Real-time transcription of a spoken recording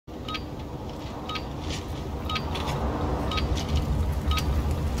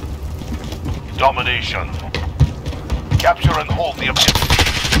Domination. Capture and hold the objective.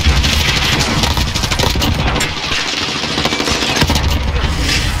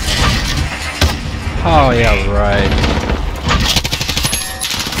 Oh yeah, right.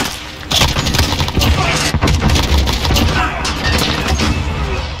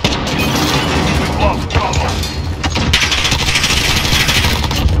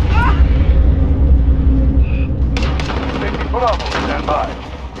 Bravo, stand by.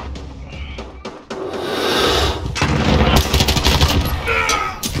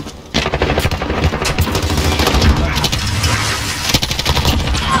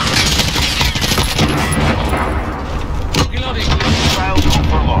 Reloading. Missiles go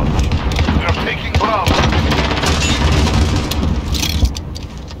for launch. We are taking Bravo.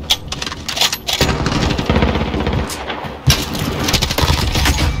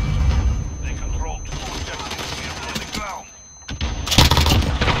 They control two objectives here on the ground.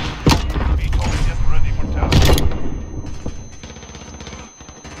 Be told, get ready for task.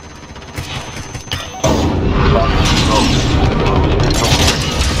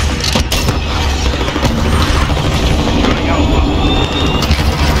 Shooting Alpha.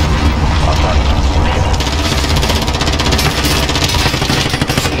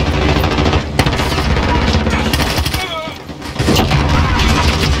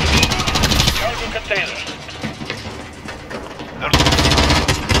 Cargo container.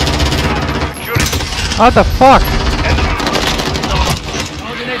 Shooting. What the fuck?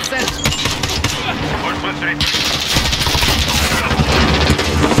 Coordinate set. Horseman ready.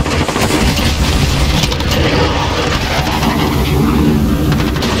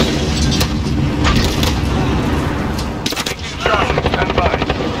 Charlie, stand by.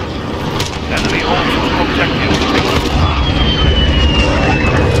 Enemy holds objective.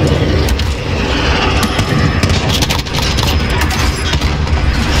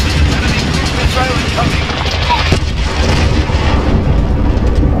 Missile incoming.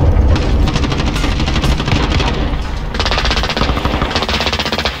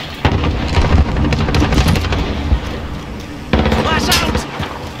 Flash out.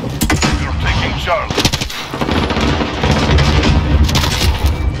 You're taking Charlie.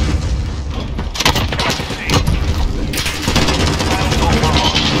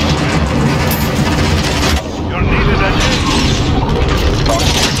 You're needed at A.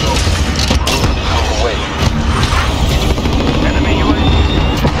 Away. Enemy UAV.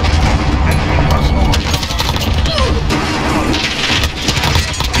 Enemy personal.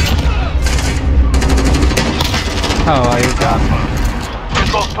 Oh, you got me. In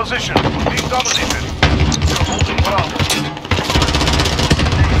both position. Being dominated. You're holding Bravo.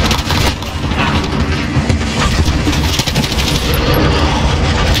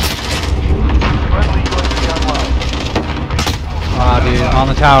 Friendly UAV online. Ah, dude, on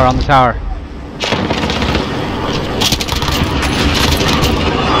the tower, on the tower.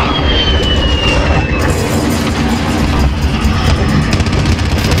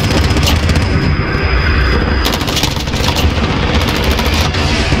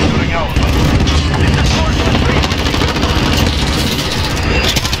 Shooting Alpha.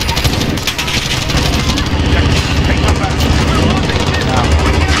 Take them back.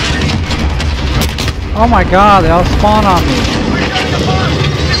 Oh my god, they all spawn on me.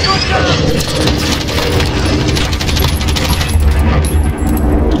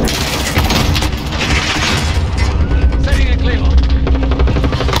 Setting a claymore.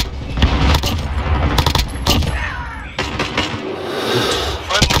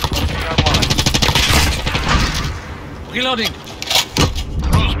 Friendly online. Reloading.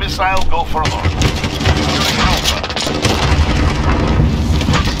 Cruise missile go for launch. Shooting Alpha.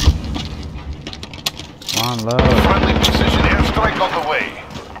 Come on, low. Friendly precision airstrike on the way.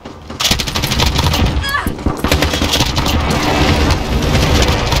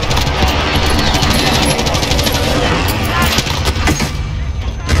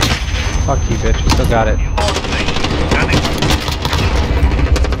 Fuck you, bitch. We still got it.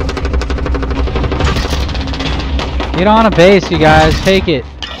 Get on a base, you guys. Take it.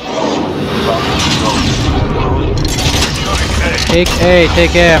 Take A.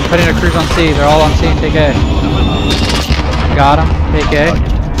 Take A. I'm putting a cruise on C. They're all on C. Take A. Got him. Take A.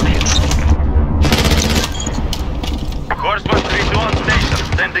 Horseman 3-2 on station.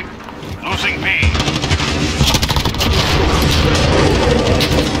 Standing. Losing B.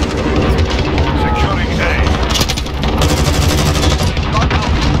 Securing A.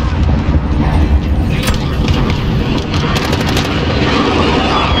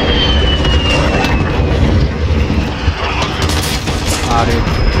 Ah, dude.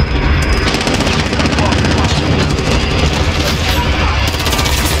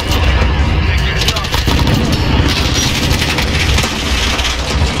 Take it.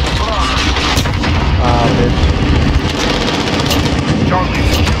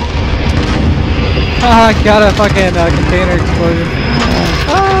 Ah, got a fucking container explosion.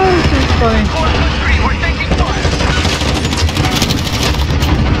 Oh, this is funny. We're taking fire.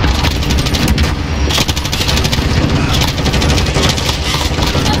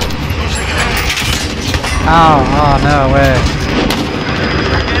 Oh, no way.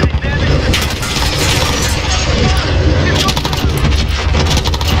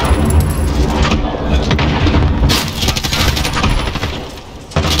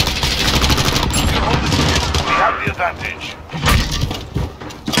 We have the advantage.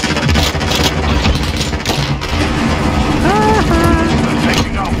 They're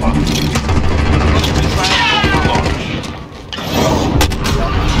taking Alpha. Cruise missile for launch.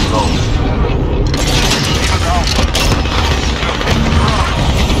 Low. Even Alpha. We're taking Bravo.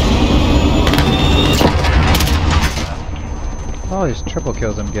 All these triple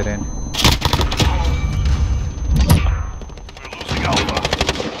kills I'm getting. We're losing Alpha.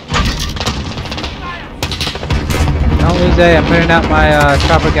 Don't lose A, I'm putting out my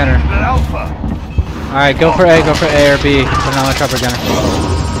chopper gunner. The Alpha. Alright, go for A or B. Putting out my chopper gunner.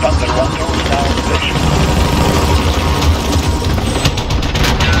 Thunder 1-2 is now in position.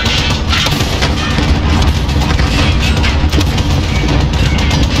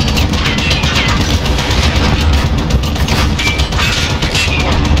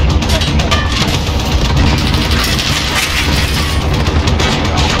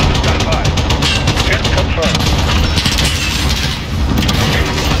 Stand by. Hit confirmed.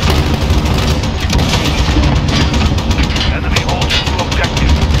 Enemy holds to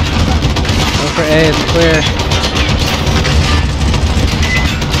objective. Go for A, it's clear.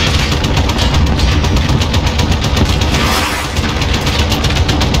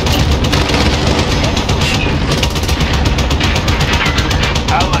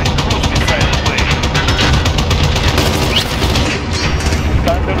 Allied cruise missile away.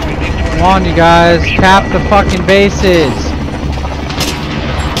 Thunder, we need to Come on, you guys. Cap the fucking bases.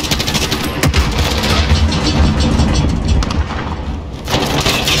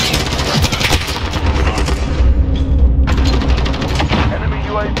 Enemy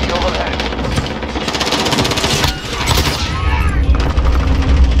UAV overhead.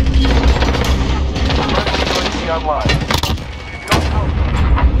 Friendly UAV online.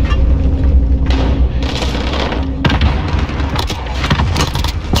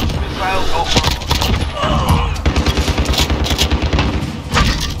 Missile go forward.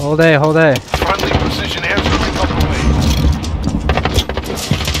 Hold A, hold A. Friendly precision airstrike underway.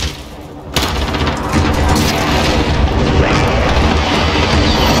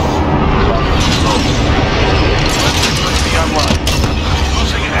 Friendly UAV online.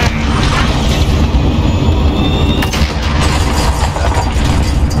 Losing A.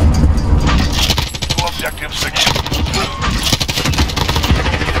 Two objectives secure.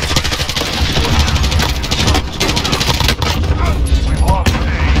 We've lost A.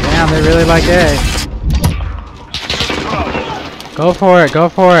 Damn, they really like A. Go for it, go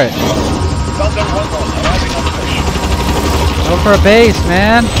for it. Thunder 1-1 arriving on position. Go for a base,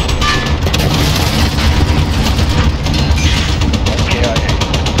 man. KIA.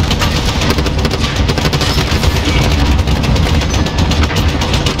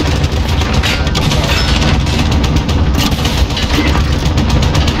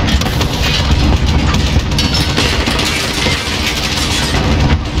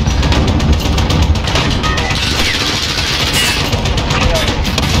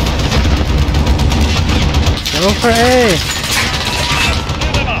 Go for A.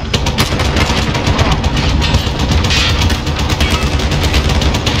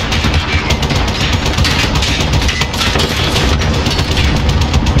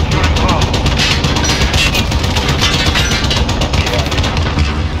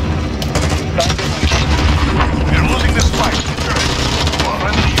 We're losing this fight.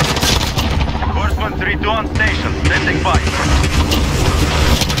 Friendly. Horseman 3-2 on station. Standing by.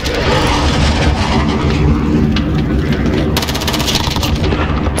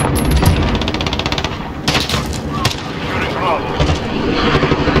 Securing Bravo.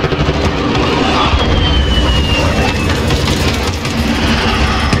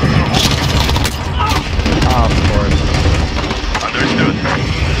 Oh, of course. Understood.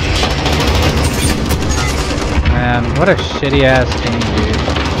 Man, what a shitty ass team, dude.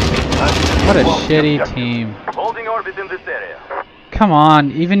 What a shitty team. Holding orbit in this area. Come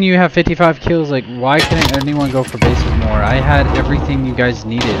on, even you have 55 kills, like, why couldn't anyone go for bases more? I had everything you guys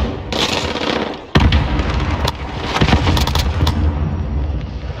needed.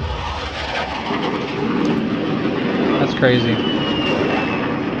 That's crazy.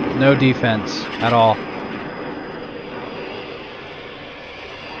 No defense at all.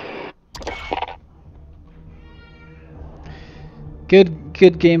 Good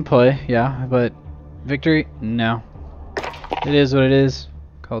gameplay, yeah, but victory? No. It is what it is.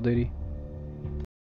 Call of Duty.